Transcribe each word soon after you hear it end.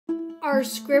Our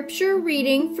scripture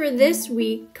reading for this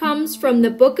week comes from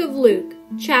the book of Luke,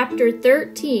 chapter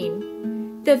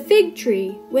 13, the fig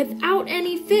tree without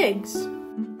any figs.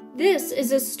 This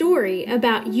is a story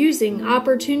about using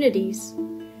opportunities.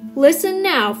 Listen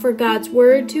now for God's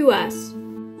word to us.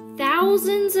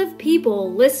 Thousands of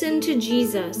people listened to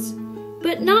Jesus,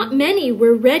 but not many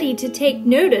were ready to take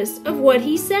notice of what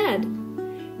he said.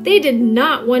 They did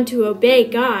not want to obey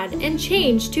God and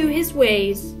change to his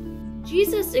ways.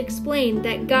 Jesus explained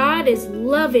that God is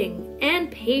loving and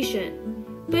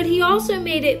patient, but he also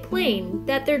made it plain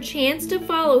that their chance to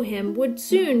follow him would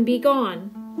soon be gone.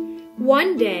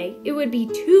 One day it would be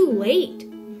too late,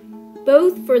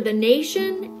 both for the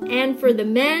nation and for the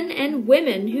men and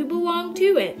women who belonged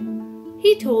to it.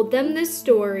 He told them this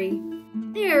story.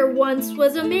 There once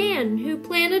was a man who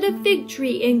planted a fig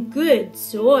tree in good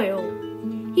soil.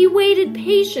 He waited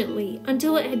patiently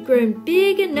until it had grown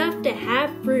big enough to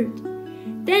have fruit.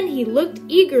 Then he looked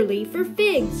eagerly for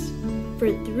figs. For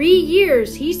 3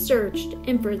 years he searched,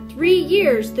 and for 3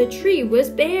 years the tree was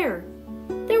bare.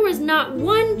 There was not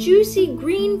one juicy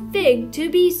green fig to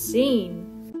be seen.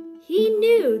 He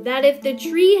knew that if the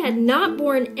tree had not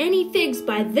borne any figs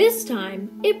by this time,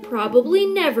 it probably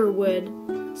never would.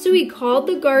 So he called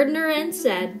the gardener and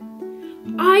said,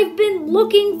 "I've been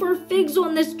looking for figs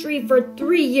on this tree for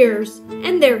 3 years,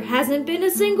 and there hasn't been a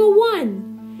single one.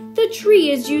 The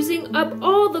tree is using up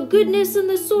all the goodness in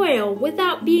the soil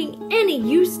without being any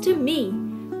use to me.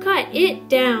 Cut it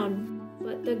down."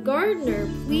 But the gardener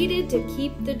pleaded to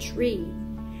keep the tree.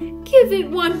 "Give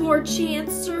it one more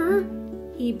chance, sir,"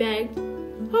 he begged.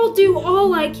 "I'll do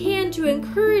all I can to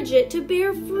encourage it to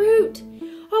bear fruit.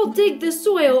 I'll dig the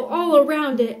soil all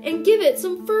around it and give it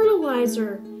some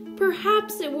fertilizer.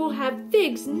 Perhaps it will have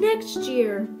figs next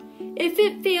year. If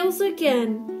it fails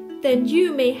again, then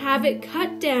you may have it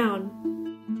cut down."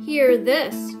 Hear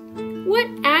this. What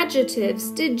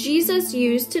adjectives did Jesus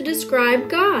use to describe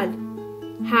God?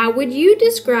 How would you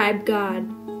describe God?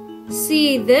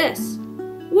 See this.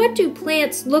 What do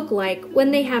plants look like when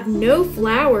they have no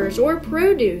flowers or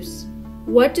produce?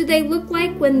 What do they look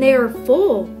like when they are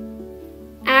full?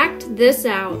 Act this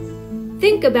out.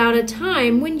 Think about a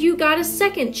time when you got a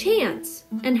second chance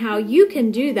and how you can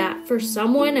do that for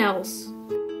someone else.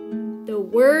 The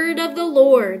word of the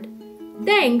Lord.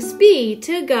 Thanks be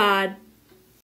to God.